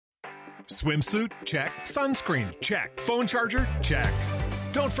Swimsuit? Check. Sunscreen? Check. Phone charger? Check.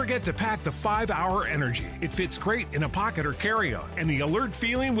 Don't forget to pack the 5-Hour Energy. It fits great in a pocket or carry-on, and the alert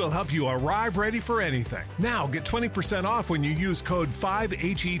feeling will help you arrive ready for anything. Now get 20% off when you use code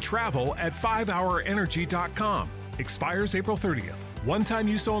 5HETRAVEL at 5hourenergy.com. Expires April 30th. One-time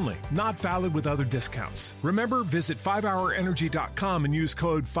use only. Not valid with other discounts. Remember, visit 5hourenergy.com and use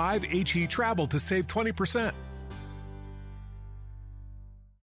code 5HETRAVEL to save 20%.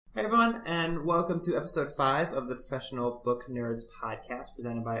 Hey everyone, and welcome to episode 5 of the Professional Book Nerds podcast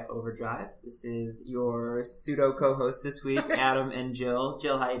presented by Overdrive. This is your pseudo co-host this week, Adam and Jill.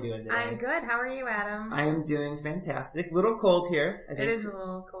 Jill, how you doing today? I'm good. How are you, Adam? I am doing fantastic. A little cold here. It is a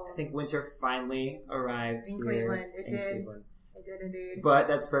little cold. I think winter finally arrived in here Cleveland. It did. Cleveland. It did indeed. But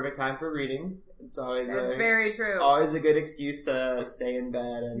that's perfect time for reading. It's always very true. Always a good excuse to stay in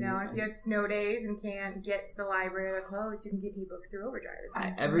bed. And, if you have snow days and can't get to the library or clothes, you can get ebooks through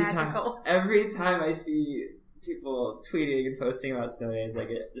Overdrive. Every time I see people tweeting and posting about snow days, I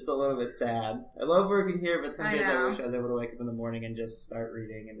get just a little bit sad. I love working here, but some days I wish I was able to wake up in the morning and just start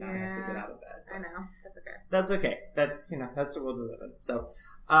reading and not have to get out of bed. But I know. That's okay. That's okay. That's the world we live in. So,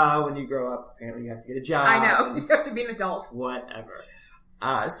 when you grow up, apparently you have to get a job. I know. You have to be an adult. Whatever.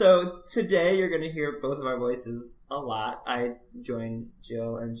 So today you're going to hear both of our voices a lot. I joined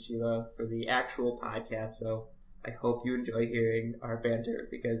Jill and Sheila for the actual podcast, so I hope you enjoy hearing our banter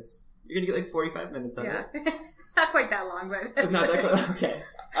because you're going to get like 45 minutes of it. It's not quite that long, but it's not that quite. Okay.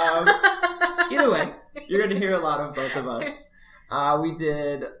 Either way, you're going to hear a lot of both of us. We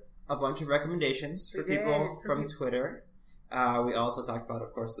did a bunch of recommendations for people from Twitter. We also talked about,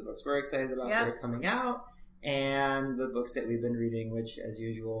 of course, the books we're excited about that are coming out. And the books that we've been reading, which, as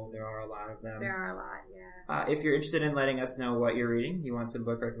usual, there are a lot of them. There are a lot, yeah. If you're interested in letting us know what you're reading, you want some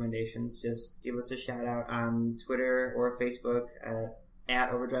book recommendations, just give us a shout-out on Twitter or Facebook at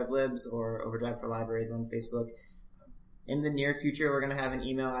Overdrive Libs or Overdrive for Libraries on Facebook. In the near future, we're going to have an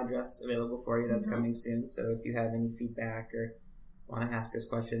email address available for you that's coming soon. So if you have any feedback or want to ask us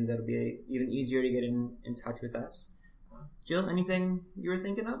questions, it'll be even easier to get in touch with us. Jill, anything you were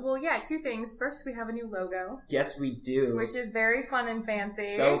thinking of? Well, yeah, 2 things. First, we have a new logo. Yes, we do. Which is very fun and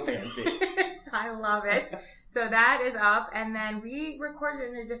fancy. So fancy. I love it. So that is up, and then we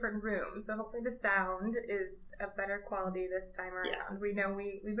recorded in a different room, so hopefully the sound is of better quality this time around. Yeah. We know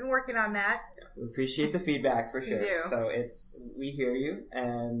we've been working on that. Yeah, we appreciate the feedback for sure. We do. So we hear you,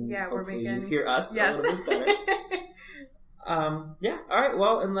 and hopefully you hear us a little bit better. Alright,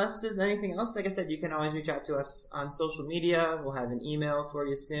 well, unless there's anything else, like I said, you can always reach out to us on social media. We'll have an email for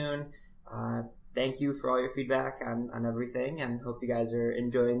you soon. Thank you for all your feedback on everything, and hope you guys are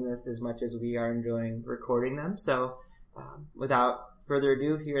enjoying this as much as we are enjoying recording them. So, without further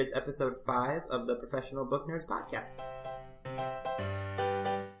ado, here is episode 5 of the Professional Book Nerds podcast.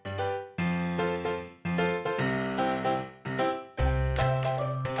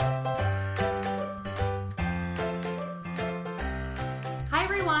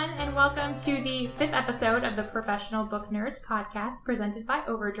 Welcome to the 5th episode of the Professional Book Nerds podcast presented by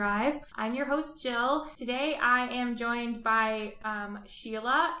Overdrive. I'm your host, Jill. Today I am joined by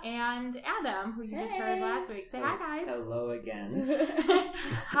Sheila and Adam, who you just heard last week. Say hi, guys. Hello again.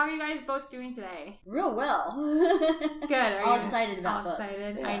 How are you guys both doing today? Real well. Good. All excited about books.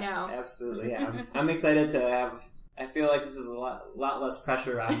 Excited? Yeah, I know. Absolutely, yeah. I'm excited to have... I feel like this is a lot less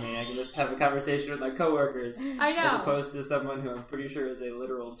pressure on me. I can just have a conversation with my coworkers. I know. As opposed to someone who I'm pretty sure is a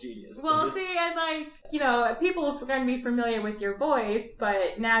literal genius. Well, see, and people are going to be familiar with your voice,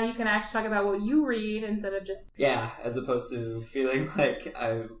 but now you can actually talk about what you read instead of just... Yeah, as opposed to feeling like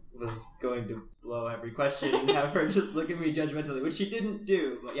I was going to blow every question and have her just look at me judgmentally, which she didn't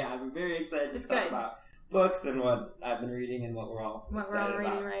do. But yeah, I'm very excited to talk about books and what I've been reading and what we're all excited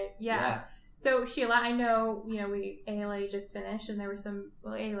reading, about. Right? Yeah. So, Sheila, I know, ALA just finished, and there were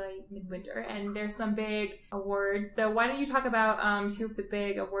ALA Midwinter, and there's some big awards. So why don't you talk about 2 of the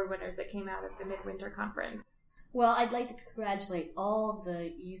big award winners that came out of the Midwinter Conference? Well, I'd like to congratulate all of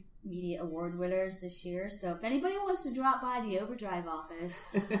the Youth Media Award winners this year. So if anybody wants to drop by the Overdrive office,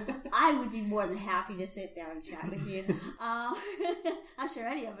 I would be more than happy to sit down and chat with you. I'm sure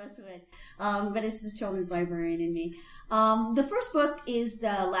any of us would. But it's the children's librarian in me. The first book is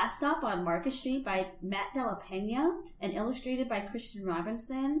The Last Stop on Market Street by Matt Della Pena and illustrated by Christian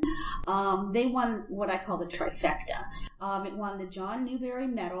Robinson. They won what I call the trifecta. It won the John Newbery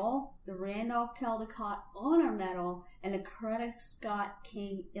Medal, the Randolph Caldecott Honor Medal, and the Coretta Scott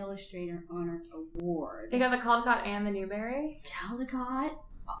King Illustrator Honor Award. They got the Caldecott and the Newbery? Caldecott,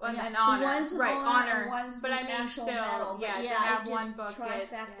 an honor, one's an right? Honor, one's but an I mean actual still, medal. yeah, But to yeah, have it one just book.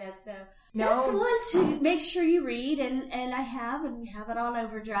 trifecta. So No. that's one to make sure you read, and I have, and we have it on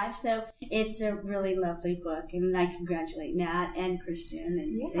Overdrive. So it's a really lovely book, and I congratulate Nat and Christian,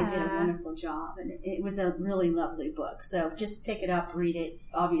 and they did a wonderful job, and it was a really lovely book. So just pick it up, read it.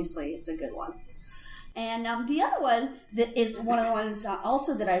 Obviously, it's a good one. And the other one that is one of the ones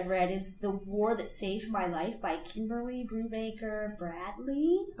also that I've read is The War That Saved My Life by Kimberly Brubaker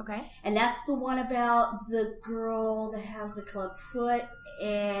Bradley. Okay. And that's the one about the girl that has the club foot,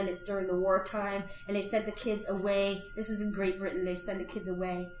 and it's during the wartime, and they send the kids away. This is in Great Britain. They send the kids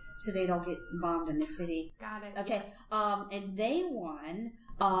away so they don't get bombed in the city. Got it. Okay. Yes. And they won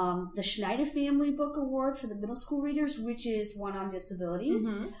the Schneider Family Book Award for the middle school readers, which is one on disabilities.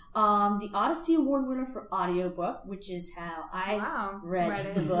 Mm-hmm. The Odyssey Award winner for audiobook, which is how I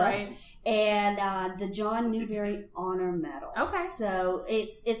read the book. Right. And the John Newbery Honor Medal. Okay. So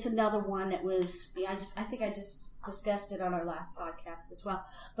it's another one that was, I think I just discussed it on our last podcast as well.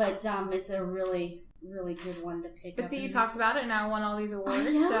 But it's a really, really good one to pick up. But see, you talked about it and now won all these awards.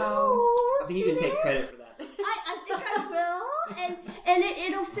 I know. So I think you can take credit for that. I think I will, and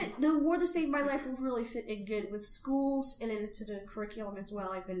it'll fit. The War That Saved My Life will really fit in good with schools and into the curriculum as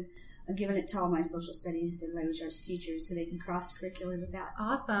well. I've been giving it to all my social studies and language arts teachers so they can cross curricular with that. So.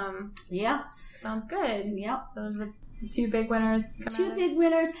 Awesome. Yeah. Sounds good. Yep. So those are two big winners. Two big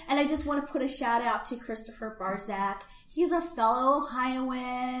winners, and I just want to put a shout out to Christopher Barzak. He's a fellow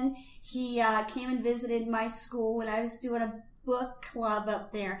Ohioan. He came and visited my school when I was doing a book club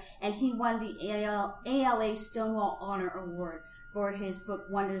up there, and he won the ALA Stonewall Honor Award for his book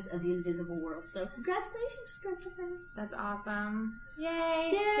Wonders of the Invisible World. So congratulations, Christopher. That's awesome.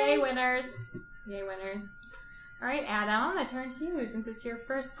 Yay. Yay. Yay winners. Yay winners. All right, Adam, I turn to you since it's your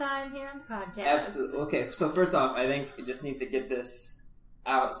first time here on the podcast. Absolutely. Okay, so first off, I think you just need to get this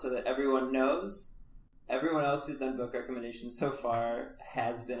out so that everyone knows. Everyone else who's done book recommendations so far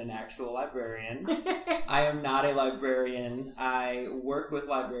has been an actual librarian. I am not a librarian. I work with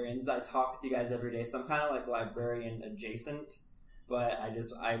librarians. I talk with you guys every day, so I'm kind of like librarian adjacent. But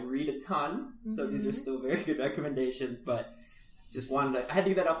I read a ton, so these are still very good recommendations. But just wanted to, I had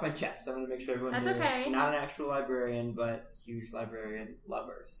to get that off my chest. I wanted to make sure everyone knew. okay. Not an actual librarian, but huge librarian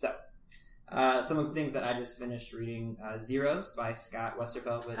lover. So. Some of the things that I just finished reading, Zeros by Scott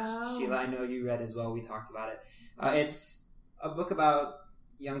Westerfeld, which Sheila, I know you read as well. We talked about it. It's a book about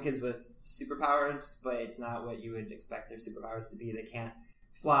young kids with superpowers, but it's not what you would expect their superpowers to be. They can't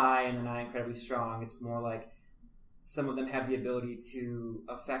fly and they're not incredibly strong. It's more like some of them have the ability to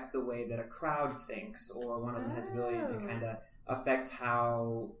affect the way that a crowd thinks, or one of them has the ability to kind of affect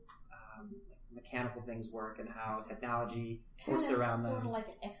how mechanical things work and how technology works around them. Sort of like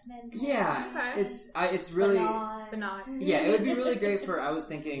an X-Men. Yeah, Okay. it's really Banal. yeah. It would be really great for, I was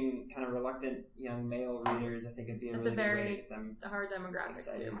thinking, kind of reluctant young male readers. I think it'd be a really good way to get them a hard demographic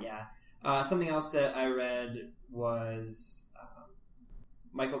excited. too. Yeah. Something else that I read was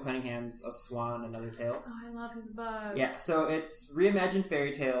Michael Cunningham's A Swan and Other Tales. Oh, I love his book. Yeah, so it's reimagined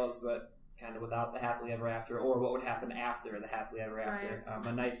fairy tales, but kind of without the happily ever after, or what would happen after the happily ever after. Right.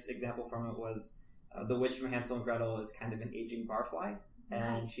 A nice example from it was the witch from Hansel and Gretel is kind of an aging barfly,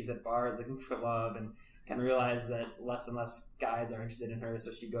 and she's at bars looking for love, and kind of realizes that less and less guys are interested in her,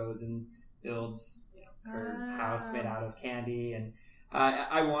 so she goes and builds her house made out of candy. And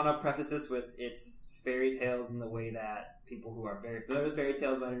I want to preface this with, it's fairy tales in the way that people who are very familiar with fairy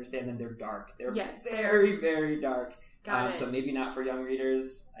tales might understand them. They're dark. They're very, very dark. So maybe not for young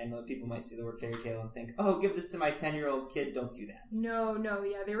readers. I know people might see the word fairy tale and think, oh, give this to my 10-year-old kid. Don't do that. No,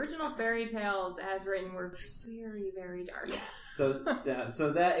 yeah. The original fairy tales as written were very, very dark. Yeah. So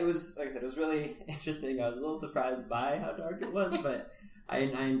that, it was, like I said, it was really interesting. I was a little surprised by how dark it was, but I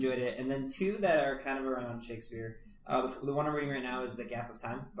enjoyed it. And then two that are kind of around Shakespeare. The one I'm reading right now is The Gap of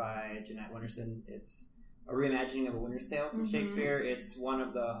Time by Jeanette Winterson. It's a reimagining of A Winter's Tale from Shakespeare. It's one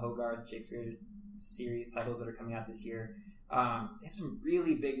of the Hogarth Shakespeare series titles that are coming out this year. They have some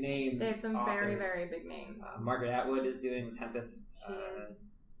really big name They have some authors. very, very big names. Margaret Atwood is doing The Tempest.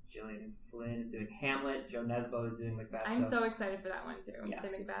 Gillian Flynn is doing Hamlet. Joe Nesbo is doing Macbeth. I'm so excited for that one too. Yeah, the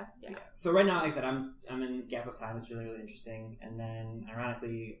Macbeth. Yeah. So right now, like I said, I'm in Gap of Time. It's really, really interesting. And then,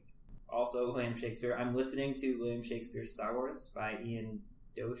 ironically, also William Shakespeare. I'm listening to William Shakespeare's Star Wars by Ian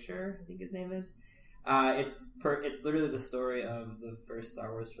Dosher, I think his name is. It's literally the story of the first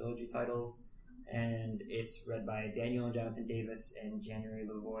Star Wars trilogy titles, and it's read by Daniel and Jonathan Davis and January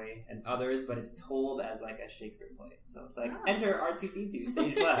Lavoie and others, but it's told as like a Shakespeare play. So it's like, enter R2-D2,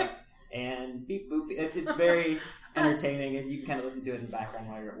 stage left, and beep boop. It's very entertaining, and you can kind of listen to it in the background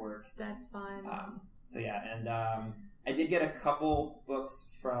while you're at work. That's fun. So yeah, and I did get a couple books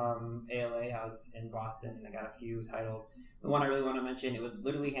from ALA. I was in Boston, and I got a few titles. The one I really want to mention, it was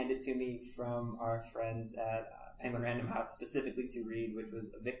literally handed to me from our friends at Penguin Random House specifically to read, which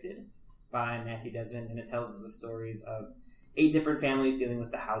was Evicted by Matthew Desmond, and it tells the stories of 8 different families dealing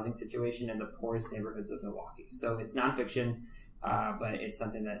with the housing situation in the poorest neighborhoods of Milwaukee. So it's nonfiction, but it's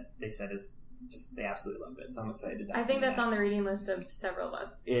something that they said is just, they absolutely loved it. So I'm excited to dive I think into that's that. on the reading list of several of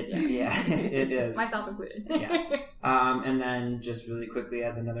us. It is. Myself included. Yeah. And then just really quickly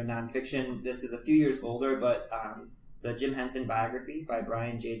as another nonfiction, this is a few years older, but the Jim Henson biography by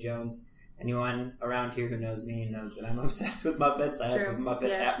Brian J. Jones. Anyone around here who knows me knows that I'm obsessed with Muppets. I have a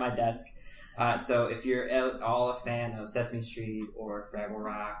Muppet at my desk. So if you're at all a fan of Sesame Street or Fraggle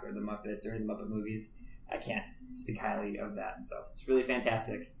Rock or the Muppets or the Muppet movies, I can't speak highly of that. So it's really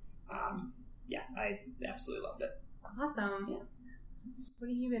fantastic. Yeah, I absolutely loved it. Awesome. Yeah. What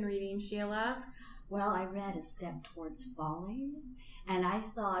have you been reading, Sheila? Well, I read A Step Towards Falling, and I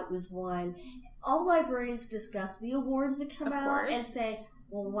thought it was one. All librarians discuss the awards that come out and say,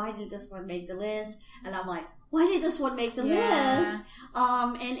 well, why did this one make the list? And I'm like, why did this one make the list?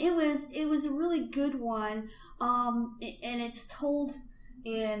 And it was a really good one. And it's told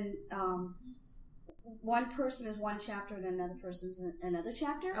in one person is one chapter and another person is another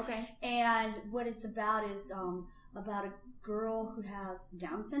chapter. Okay. And what it's about is about a girl who has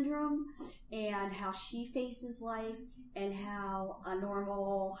Down syndrome and how she faces life and how a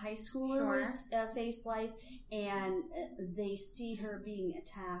normal high schooler would face life. And they see her being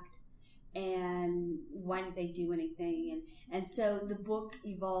attacked. And why did they do anything? And so the book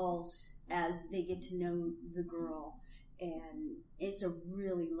evolves as they get to know the girl. And it's a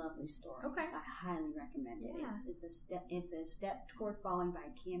really lovely story. Okay. I highly recommend it. Yeah. It's a Step Toward Falling by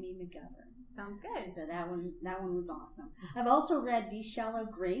Cammie McGovern. Sounds good. So that one was awesome. I've also read These Shallow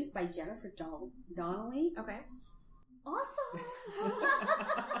Graves by Jennifer Donnelly. Okay. Awesome.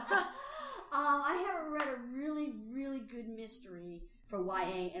 I haven't read a really, really good mystery for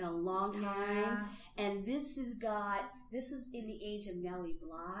YA in a long time. Yeah. And this is in the age of Nellie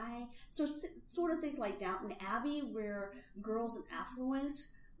Bly. So sort of think like Downton Abbey, where girls in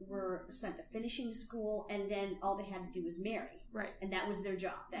affluence were sent to finishing school, and then all they had to do was marry. Right. And that was their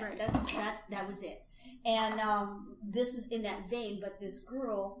job. Right. That was it. And this is in that vein, but this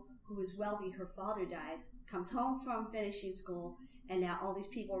girl who is wealthy, her father dies, comes home from finishing school, and now all these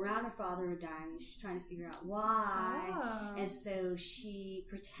people around her father are dying, and she's trying to figure out why. Oh. And so she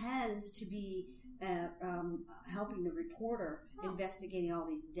pretends to be helping the reporter investigating all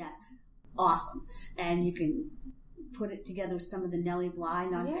these deaths. Awesome. And you can put it together with some of the Nellie Bly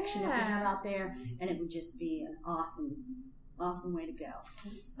nonfiction that we have out there, and it would just be an awesome way to go.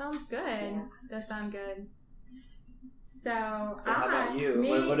 Sounds good. Yeah. Does sound good. So how about you?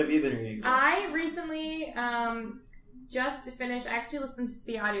 Me, What have you been reading? I recently just finished, I actually listened to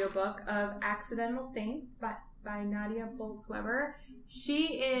the audiobook of Accidental Saints by Nadia Bolz-Weber.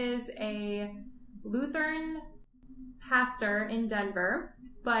 She is a Lutheran pastor in Denver,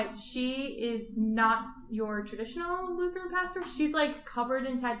 but she is not your traditional Lutheran pastor. She's like covered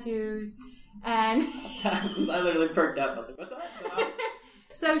in tattoos and I literally perked up. I was like, what's that?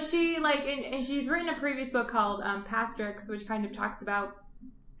 So she and she's written a previous book called Pastrix, which kind of talks about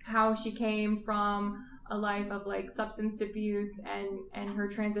how she came from a life of like substance abuse and her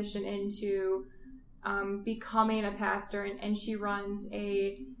transition into becoming a pastor, and she runs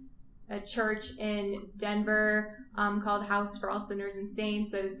a church in Denver called House for All Sinners and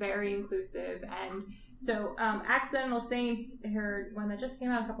Saints that is very inclusive. And so Accidental Saints, her one that just came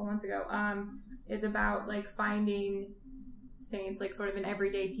out a couple months ago, is about like finding saints, like sort of in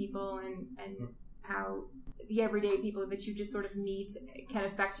everyday people, and how the everyday people that you just sort of meet can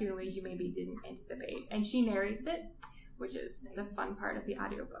affect you in ways you maybe didn't anticipate. And she narrates it, which is the fun part of the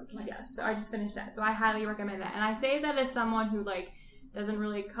audiobook. Nice. Yes. So I just finished that. So I highly recommend that. And I say that as someone who like doesn't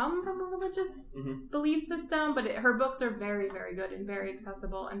really come from a religious belief system, but her books are very, very good and very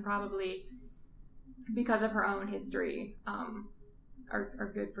accessible, and probably because of her own history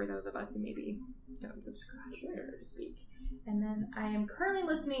are good for those of us who maybe don't subscribe, so to speak. And then I am currently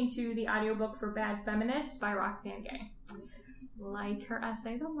listening to the audiobook for Bad Feminist by Roxane Gay. Like her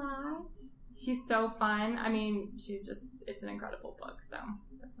essays a lot. She's so fun. I mean, it's an incredible book. So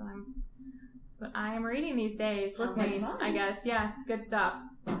that's what I am reading these days. Sounds Listening, like fun. I guess. Yeah, it's good stuff.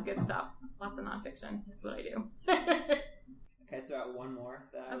 Lots of nonfiction. That's what I do. Can I throw out one more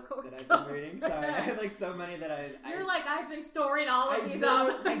that Of I've been reading? Sorry, I have like so many that You're like, I've been storing all of these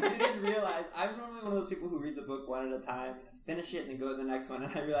up. I didn't realize. I'm normally one of those people who reads a book one at a time, finish it, and then go to the next one.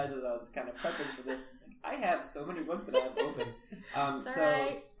 And I realized as I was kind of prepping for this, it's like, I have so many books that I have open. So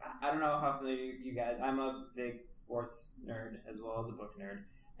right. I don't know how familiar you guys. I'm a big sports nerd as well as a book nerd.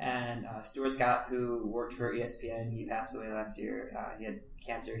 And Stuart Scott, who worked for ESPN, he passed away last year. He had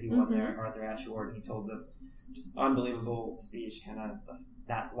cancer. He won their Arthur Ashe Award, and he told this just unbelievable speech kind of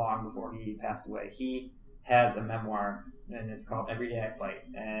not long before he passed away. He has a memoir, and it's called Every Day I Fight.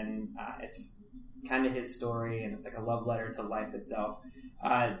 And it's kind of his story, and it's like a love letter to life itself.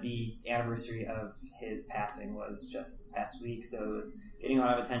 The anniversary of his passing was just this past week, so it was getting a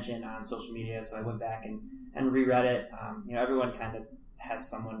lot of attention on social media, so I went back and reread it. Everyone kind of has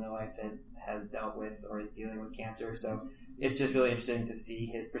someone in their life that has dealt with or is dealing with cancer, so it's just really interesting to see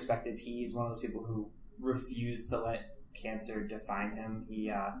his perspective. He's one of those people who refused to let cancer define him.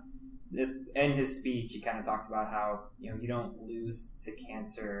 He in his speech, he kind of talked about how you don't lose to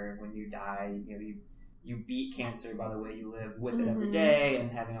cancer when you die. You beat cancer by the way you live with it every day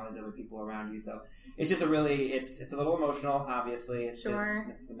and having all these other people around you. So it's just it's a little emotional, obviously. It's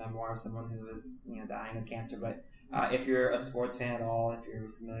the memoir of someone who is dying of cancer. But if you're a sports fan at all, if you're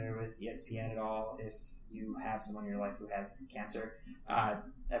familiar with ESPN at all, if you have someone in your life who has cancer,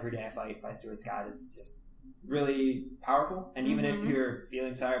 Every Day I Fight by Stuart Scott is just really powerful. And even if you're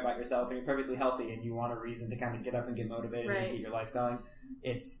feeling sorry about yourself and you're perfectly healthy and you want a reason to kind of get up and get motivated and get your life going,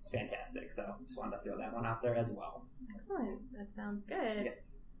 it's fantastic. So just wanted to throw that one out there as well. Excellent. That sounds good. Yeah.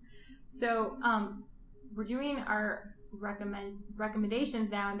 So we're doing our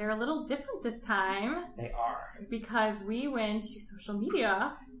recommendations now, and they're a little different this time. They are. Because we went to social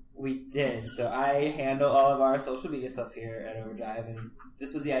media. We did. So I handle all of our social media stuff here at Overdrive, and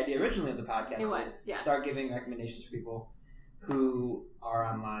this was the idea originally of the podcast. It was, yeah. Start giving recommendations for people who are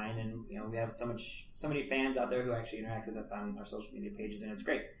online, and we have so many fans out there who actually interact with us on our social media pages, and it's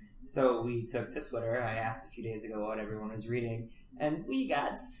great. So we took to Twitter. I asked a few days ago what everyone was reading, and we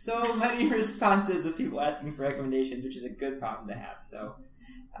got so many responses of people asking for recommendations, which is a good problem to have. So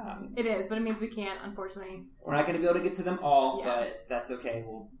it is, but it means we can't, unfortunately. We're not going to be able to get to them all, but that's okay.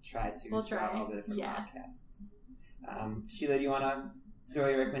 We'll try all the different podcasts. Sheila, do you want to throw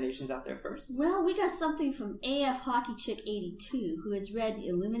your recommendations out there first? Well, we got something from AF Hockey Chick 82, who has read The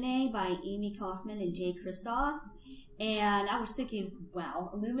Illuminae by Amy Kaufman and Jay Kristoff. And I was thinking,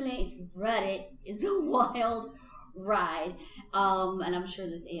 wow, Illuminae, if you've read it, is a wild ride. And I'm sure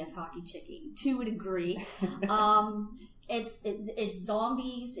this AF Hockey Chick 82 would agree. It's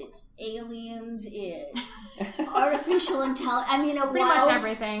zombies, it's aliens, it's artificial intelligence. I mean, pretty much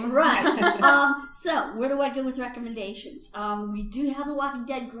everything. Right. So, where do I go with recommendations? We do have the Walking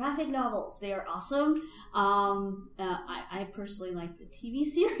Dead graphic novels. They are awesome. I personally like the TV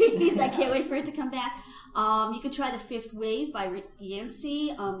series. I can't wait for it to come back. You can try The Fifth Wave by Rick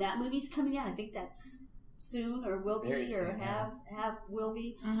Yancey. That movie's coming out. I think that's soon, or will be, or will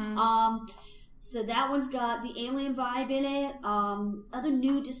be. Mm-hmm. So that one's got the alien vibe in it. Other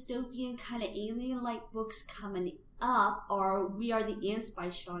new dystopian kind of alien-like books coming up are We Are the Ants by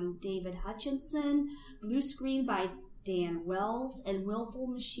Sean David Hutchinson, Blue Screen by Dan Wells, and Willful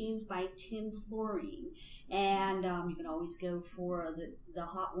Machines by Tim Florine. And you can always go for the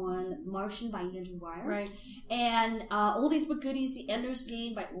hot one, Martian by Andrew Weir. Right. And oldies but goodies, The Ender's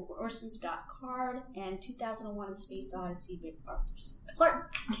Game by Orson Scott Card, and 2001: A Space Odyssey by Arthur C.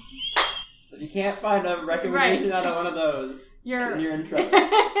 Clarke. So if you can't find a recommendation out of one of those, you're in trouble.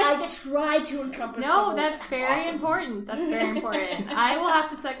 I try to encompass No, that's very important. That's very important. I will have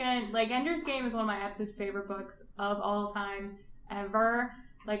to second, Ender's Game is one of my absolute favorite books of all time, ever.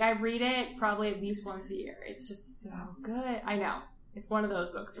 I read it probably at least once a year. It's just so good. I know. It's one of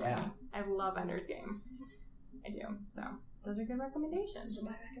those books for me. I love Ender's Game. I do. So, those are good recommendations. Those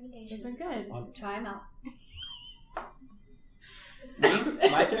are my recommendations. Those are good. Try them out. Me?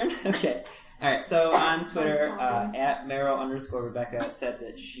 My turn? Okay. Alright, so on Twitter, at Meryl_Rebecca said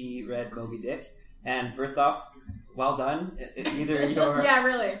that she read Moby Dick. And first off, well done. Either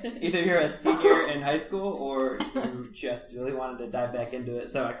you're a senior in high school or you just really wanted to dive back into it,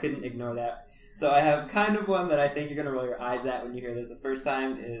 so I couldn't ignore that. So I have kind of one that I think you're going to roll your eyes at when you hear this the first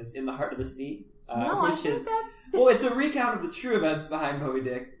time is In the Heart of the Sea. It's a recount of the true events behind Moby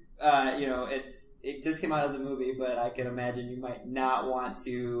Dick. It just came out as a movie, but I can imagine you might not want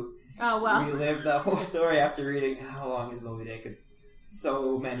to relive the whole story after reading. How long is Moby Dick? It's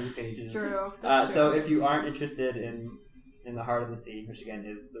so many pages. True. So if you aren't interested in in the Heart of the Sea, which again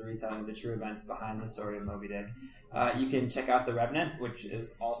is the retelling of the true events behind the story of Moby Dick. You can check out The Revenant, which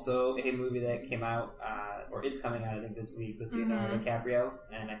is also a movie that came out, or is coming out, I think, this week with Leonardo DiCaprio,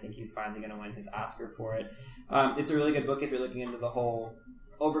 and I think he's finally going to win his Oscar for it. It's a really good book if you're looking into the whole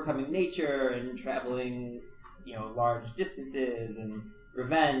overcoming nature and traveling, large distances and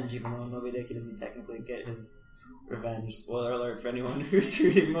revenge, even though Moby Dick, he doesn't technically get his revenge. Spoiler alert for anyone who's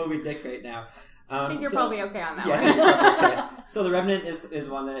reading Moby Dick right now. I think you're probably okay on that one. I think you're probably okay. So The Revenant is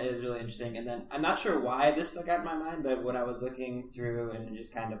one that is really interesting. And then I'm not sure why this stuck out in my mind, but when I was looking through and it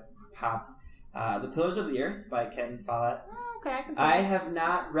just kind of popped, The Pillars of the Earth by Ken Follett. Oh, okay, I have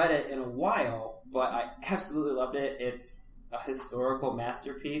not read it in a while, but I absolutely loved it. It's a historical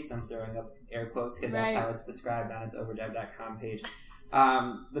masterpiece. I'm throwing up air quotes because that's how it's described on its overdrive.com page.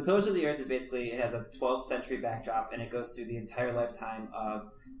 The Pillars of the Earth is basically, it has a 12th century backdrop, and it goes through the entire lifetime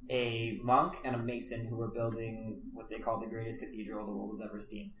of a monk and a mason who were building what they call the greatest cathedral the world has ever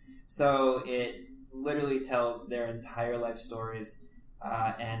seen. So it literally tells their entire life stories,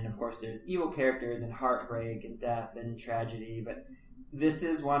 and of course there's evil characters and heartbreak and death and tragedy, but this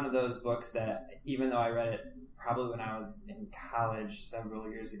is one of those books that, even though I read it probably when I was in college several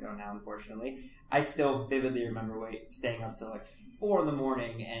years ago now, unfortunately, I still vividly remember staying up till like 4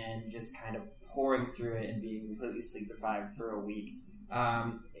 a.m. and just kind of pouring through it and being completely sleep deprived for a week.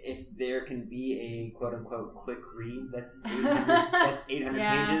 If there can be a quote-unquote quick read that's 800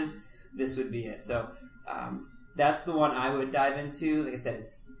 pages, this would be it. So that's the one I would dive into. Like I said,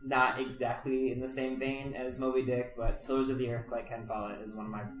 it's not exactly in the same vein as Moby Dick, but Pillars of the Earth by Ken Follett is one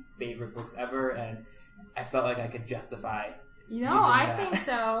of my favorite books ever, and I felt like I could justify I think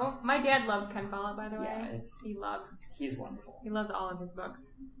so. My dad loves Ken Follett, by the way. Yeah, he's wonderful. He loves all of his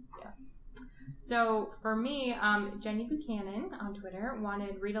books. Yes. So for me, Jenny Buchanan on Twitter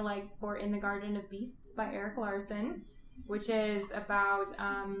wanted read-alikes for In the Garden of Beasts by Erik Larson, which is about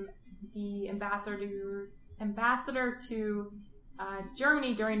the ambassador to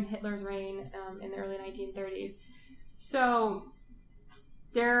Germany during Hitler's reign in the early 1930s. So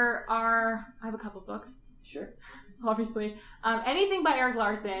I have a couple books. Sure. Obviously. Anything by Erik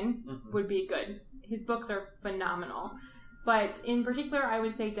Larson would be good. His books are phenomenal. But in particular, I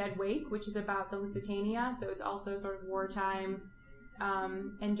would say Dead Wake, which is about the Lusitania. So it's also sort of wartime,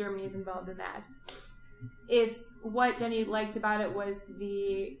 and Germany is involved in that. If what Jenny liked about it was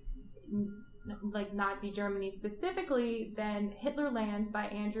the Nazi Germany specifically, then Hitlerland by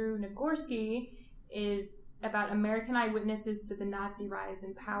Andrew Nagorski is about American eyewitnesses to the Nazi rise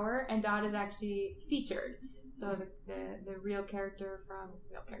in power, and Dodd is actually featured. So the real person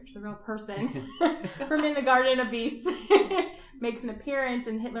from In the Garden of Beasts makes an appearance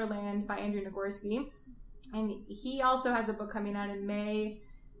in Hitlerland by Andrew Nagorski. And he also has a book coming out in May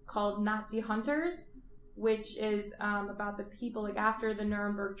called Nazi Hunters, which is about the people, like after the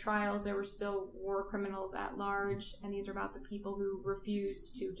Nuremberg trials, there were still war criminals at large, and these are about the people who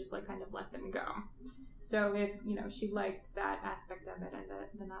refused to just kind of let them go. So if, she liked that aspect of it and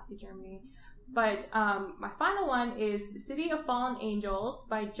the Nazi Germany. But my final one is City of Fallen Angels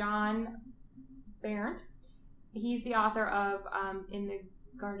by John Berndt. He's the author of In the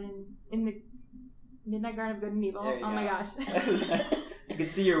Midnight Garden of Good and Evil. Oh my gosh. You can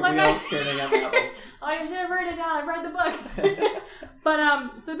see your wheels turning on that one. I should have written it down. I read the book.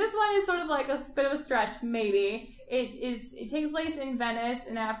 But so this one is sort of like a bit of a stretch, maybe. It takes place in Venice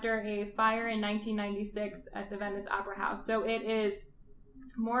and after a fire in 1996 at the Venice Opera House. So it is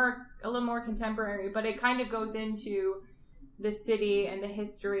a little more contemporary, but it kind of goes into the city and the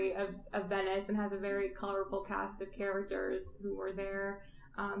history of Venice and has a very colorful cast of characters who were there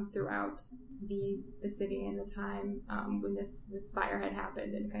throughout the city and the time when this fire had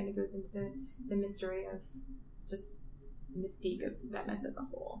happened, and kind of goes into the mystery of just mystique of Venice as a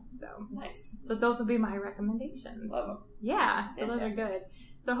whole. So nice. So those will be my recommendations. Love them. Yeah, so those are good.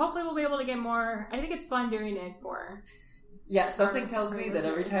 So hopefully we'll be able to get more. I think it's fun doing it for. Yeah, something tells me that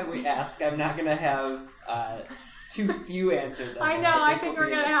every time we ask, I'm not going to have too few answers. I know. I think we're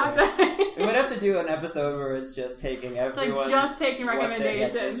going to have to. We would have to do an episode where it's just taking everyone. Just taking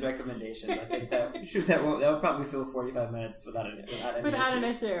recommendations. Just recommendations. I think that will probably fill 45 minutes without an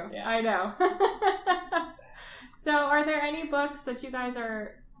issue. Yeah. I know. So, are there any books that you guys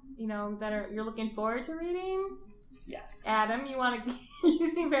are, you're looking forward to reading? Yes. Adam, you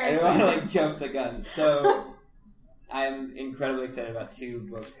seem very. I want to jump the gun. So. I'm incredibly excited about 2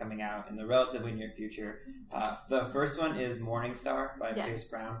 books coming out in the relatively near future. The first one is Morning Star by Pierce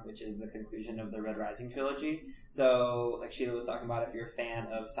Brown, which is the conclusion of the Red Rising trilogy. So, like Sheila was talking about, if you're a fan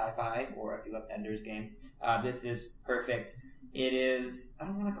of sci-fi or if you love Ender's Game, this is perfect. It is, I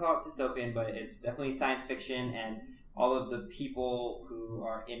don't want to call it dystopian, but it's definitely science fiction, and all of the people who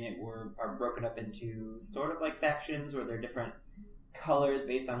are in it are broken up into sort of like factions where they're different colors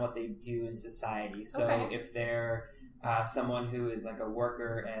based on what they do in society. So if they're someone who is like a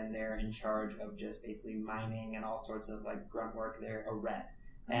worker and they're in charge of just basically mining and all sorts of like grunt work, they're a red.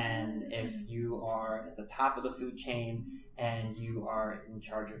 And if you are at the top of the food chain and you are in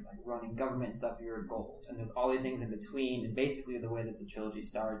charge of like running government and stuff, you're a gold. And there's all these things in between. And basically the way that the trilogy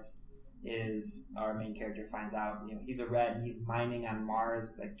starts is our main character finds out, he's a red and he's mining on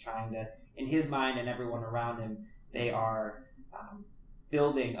Mars, like trying to, in his mind and everyone around him, they are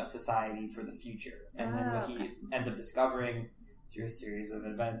building a society for the future. And then what he ends up discovering through a series of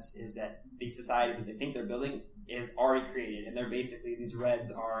events is that the society that they think they're building is already created, and they're basically, these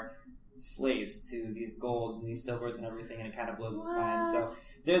reds are slaves to these golds and these silvers and everything, and it kind of blows his mind. So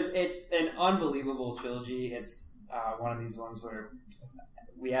it's an unbelievable trilogy. It's one of these ones where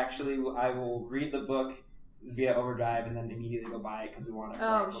I will read the book via Overdrive and then immediately go buy it because we want it for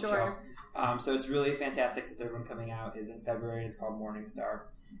our bookshelf. So it's really fantastic. The third one coming out is in February, and it's called Morningstar.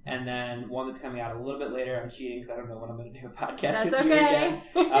 And then one that's coming out a little bit later, I'm cheating because I don't know when I'm going to do a podcast with you again.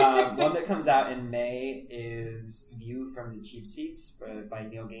 One that comes out in May is View from the Cheap Seats by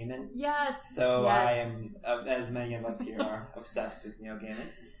Neil Gaiman. Yes. So I am, as many of us here are, obsessed with Neil Gaiman.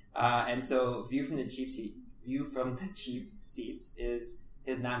 And so View from the Cheap Seats is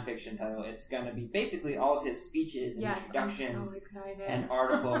his nonfiction title. It's going to be basically all of his speeches and introductions and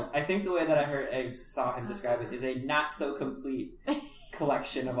articles. I think the way that I saw him describe it is a not so complete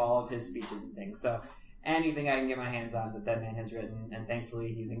collection of all of his speeches and things. So anything I can get my hands on that man has written, and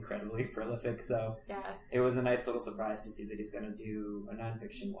thankfully he's incredibly prolific. So it was a nice little surprise to see that he's going to do a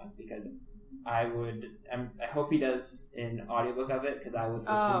nonfiction one, because I hope he does an audiobook of it, because I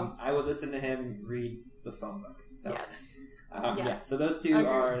would listen to him read the phone book. So so those two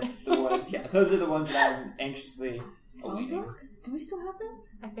are the ones. Yeah, those are the ones that I'm anxiously awaiting. Do we still have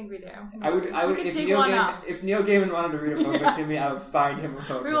those? I think we do. I would if Neil Gaiman wanted to read a phone book to me, I would find him a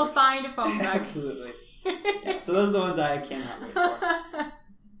phone book. We will find a phone book. Absolutely. Yeah, so those are the ones I cannot wait for.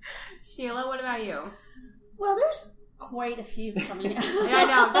 Sheila, what about you? Well, there's quite a few coming out. Yeah, I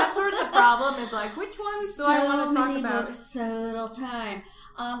know. That's sort of the problem, is like, which ones do I want to talk about? Books, so little time.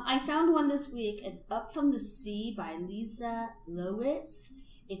 I found one this week. It's Up from the Sea by Lisa Lowitz.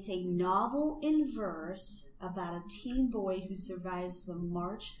 It's a novel in verse about a teen boy who survives the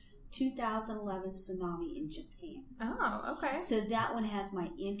March 2011 tsunami in Japan. Oh, okay. So that one has my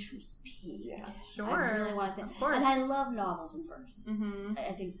interest peaked. Yeah, sure. I really want to. Of course. And I love novels in verse. Mm-hmm.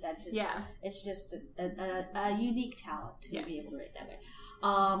 I think that it's just a unique talent to be able to write that way.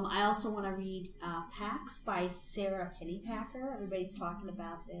 I also want to read Pax by Sarah Pennypacker. Everybody's talking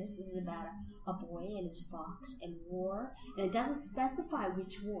about this. This is about a boy and his fox and war. And it doesn't specify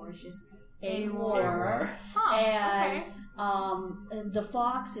which war. It's just a war. Huh, and the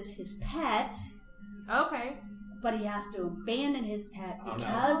fox is his pet. Okay. But he has to abandon his pet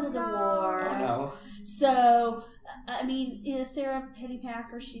because of the war. Oh, no. So, I mean, Sarah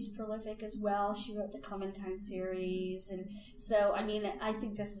Pennypacker, she's prolific as well. She wrote the Clementine series. And so, I mean, I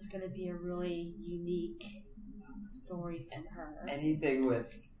think this is going to be a really unique story from her. Anything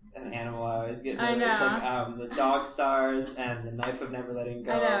with an animal, I always get nervous. Like the Dog Stars and The Knife of Never Letting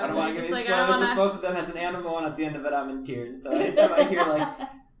Go. I don't want to give any spoilers, but both of them has an animal, and at the end of it, I'm in tears. So anytime I hear, like,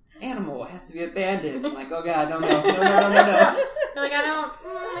 animal has to be abandoned, I'm like, oh god, no. You're like,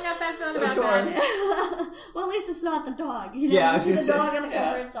 I got that feeling about that. Well, at least it's not the dog. You see the dog on the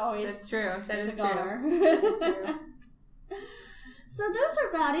cover, it's always... That's true. That's a goner. So those are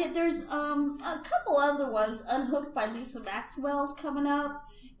about it. There's a couple other ones. Unhooked by Lisa Maxwell's coming up,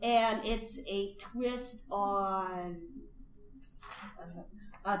 and it's a twist on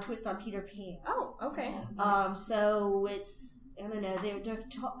Peter Pan. Oh, okay. So it's, I don't know, they're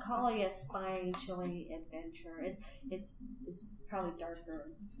calling it a spine chilling adventure. It's probably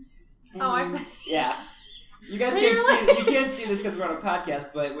darker. Yeah. You guys can't see this because we're on a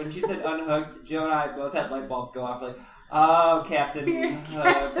podcast, but when she said Unhooked, Joe and I both had light bulbs go off, like, oh, Captain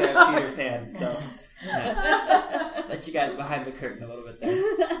Peter Pan. So, just let you guys behind the curtain a little bit there.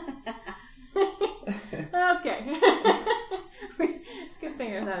 Okay. It's a good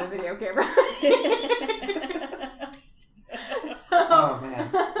thing there's not a video camera. Oh, man.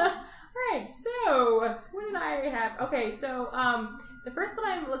 Alright, so, what did I have? Okay, so, the first one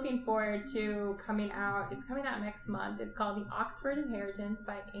I'm looking forward to coming out, it's coming out next month. It's called The Oxford Inheritance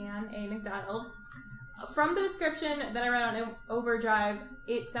by Anne A. MacDonald. From the description that I read on Overdrive,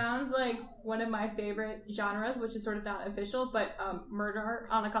 it sounds like one of my favorite genres, which is sort of not official, but murder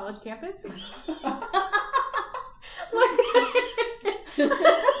on a college campus.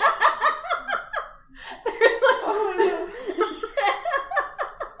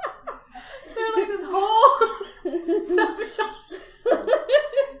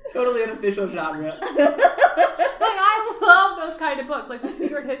 official genre. Like, I love those kind of books. Like, The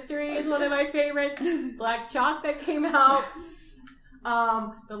Secret History is one of my favorites. Black Chalk that came out.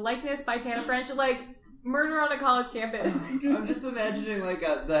 The Likeness by Tana French. Like, Murder on a College Campus. I'm just imagining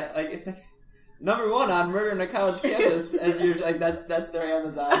it's like #1 on Murder on a College Campus as you're like that's their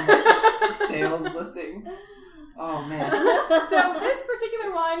Amazon sales listing. Oh man. So this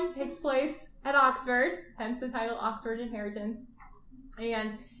particular one takes place at Oxford, hence the title Oxford Inheritance.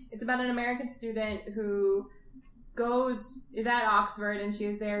 And it's about an American student who is at Oxford and she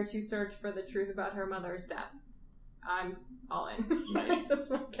is there to search for the truth about her mother's death. I'm all in. Nice. That's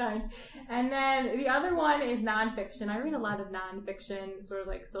my kind. And then the other one is nonfiction. I read a lot of nonfiction, sort of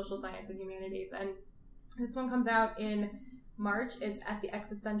like social science and humanities. And this one comes out in March. It's At the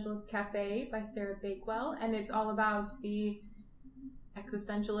Existentialist Cafe by Sarah Bakewell. And it's all about the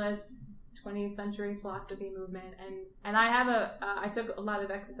existentialist 20th century philosophy movement. And I have I took a lot of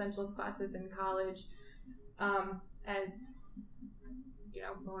existentialist classes in college as,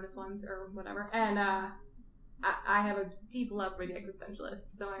 bonus ones or whatever. And I have a deep love for the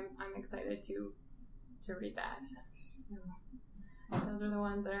existentialists, so I'm excited to read that. So, those are the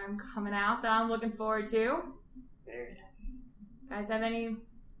ones that are coming out that I'm looking forward to. Very nice. Guys, have any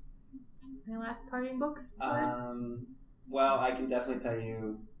last parting books? Well, I can definitely tell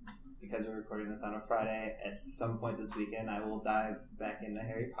you, because we're recording this on a Friday, at some point this weekend I will dive back into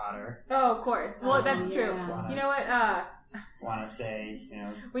Harry Potter. Oh, of course. Well, that's true. You know what? Want to say,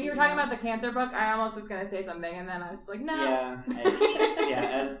 when you were talking about the Cancer book, I almost was going to say something, and then I was just like, no. Yeah,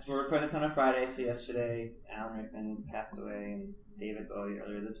 as we're recording this on a Friday, so yesterday Alan Rickman passed away, and David Bowie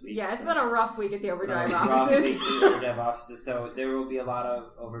earlier this week. Yeah, it's been a rough week at the Overdrive offices. Rough week at the Overdrive offices, so there will be a lot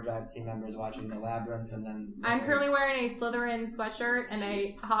of Overdrive team members watching The Labyrinth, and then... I'm currently wearing a Slytherin sweatshirt and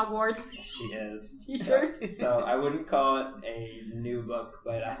a Hogwarts She is. t-shirt. So I wouldn't call it a new book,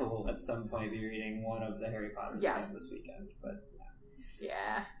 but I will at some point be reading one of the Harry Potters again this weekend. But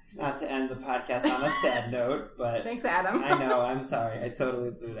yeah. Not to end the podcast on a sad note, but... Thanks, Adam. I know, I'm sorry. I totally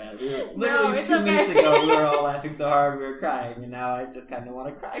blew that. We were, literally 2 minutes ago, we were all laughing so hard we were crying, and now I just kind of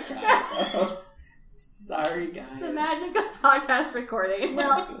want to cry. Sorry, guys. The magic of podcast recording.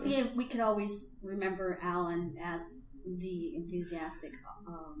 Well, we could always remember Alan as the enthusiastic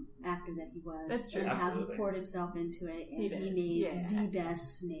actor that he was. That's true. And how Absolutely. he poured himself into it, and He made the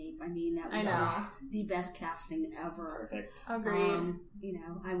best Snape. I mean, that was just the best casting ever. Perfect. Agreed.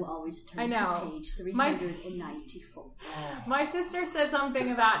 I will always turn to page 394. My sister said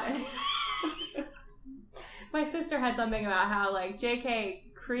something about it. My sister had something about how, like,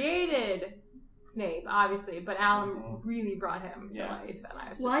 J.K. created Snape, obviously, but Alan really brought him to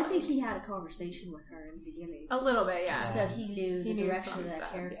life. And I think he had a conversation with her in the beginning. A little bit, yeah. So he knew the direction of that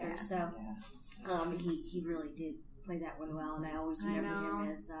stuff, character. yeah. So he really did play that one well, and I always remember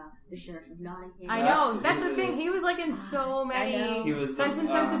him as the Sheriff of Nottingham. I know. That's the thing. He was like in so many He was Sense and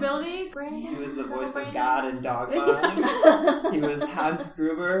Sensibility. He was the voice of God in Dogma. He was Hans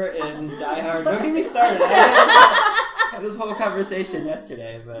Gruber in Die Hard. Don't get me started. I had this whole conversation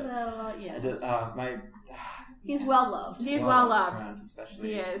yesterday, but he's well loved. He's well loved.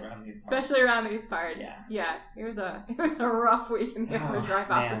 Especially around these parts. Especially around these parts. Yeah. It was a rough week in the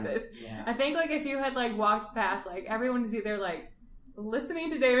Overdrive offices. Yeah. I think if you had walked past, everyone's either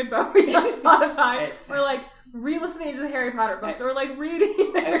listening to David Bowie on Spotify or re-listening to the Harry Potter books or reading.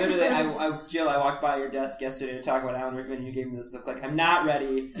 Jill, I walked by your desk yesterday to talk about Alan Rickman, and you gave me this look I'm not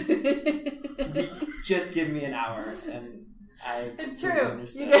ready. Just give me an hour, and it's true.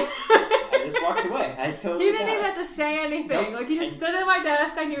 Understand. I just walked away. I totally. He didn't even have to say anything. Nope. He just stood at my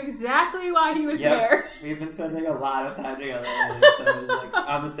desk. I knew exactly why he was there. We've been spending a lot of time together, so it was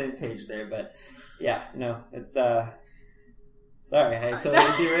on the same page there. But it's sorry, I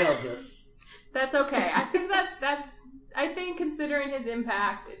totally derailed this. That's okay. I think I think considering his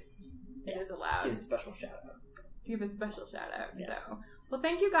impact, it is allowed. Give a special shout out. Give a special shout out. Yeah. So, well,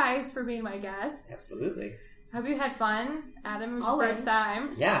 thank you guys for being my guests. Absolutely. Hope you had fun. Adam, it was Always. your first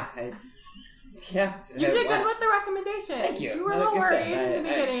time. Yeah. You did good with the recommendation. Thank you. You were a little worried in the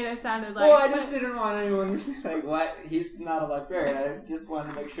beginning, it sounded like. Well, I just didn't want anyone what? He's not a librarian. I just wanted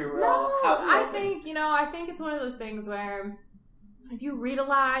to make sure we're all out. I think it's one of those things where if you read a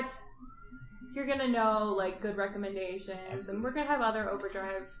lot, you're gonna know good recommendations. Absolutely. And we're gonna have other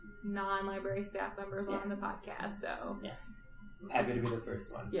Overdrive non-library staff members on the podcast, so I'm happy to be the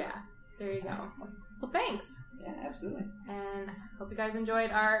first one. So. Yeah, there you go. Well, thanks. Yeah, absolutely. And hope you guys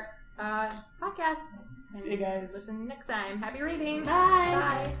enjoyed our podcast. See you guys. Listen next time. Happy reading.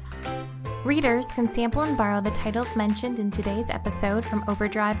 Bye. Bye. Readers can sample and borrow the titles mentioned in today's episode from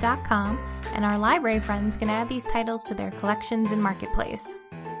Overdrive.com, and our library friends can add these titles to their collections in Marketplace.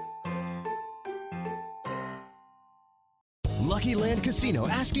 Lucky Land Casino,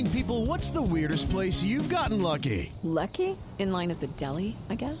 asking people, what's the weirdest place you've gotten lucky? Lucky? In line at the deli,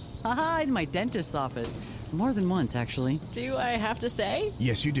 I guess? Aha, in my dentist's office. More than once, actually. Do I have to say?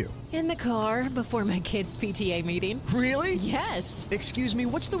 Yes, you do. In the car before my kids' PTA meeting. Really? Yes. Excuse me,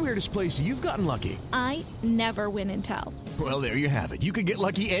 what's the weirdest place you've gotten lucky? I never win and tell. Well, there you have it. You can get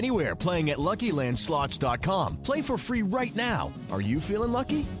lucky anywhere, playing at LuckyLandSlots.com. Play for free right now. Are you feeling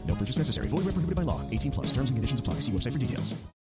lucky? No purchase necessary. Void where prohibited by law. 18+. Terms and conditions apply. See website for details.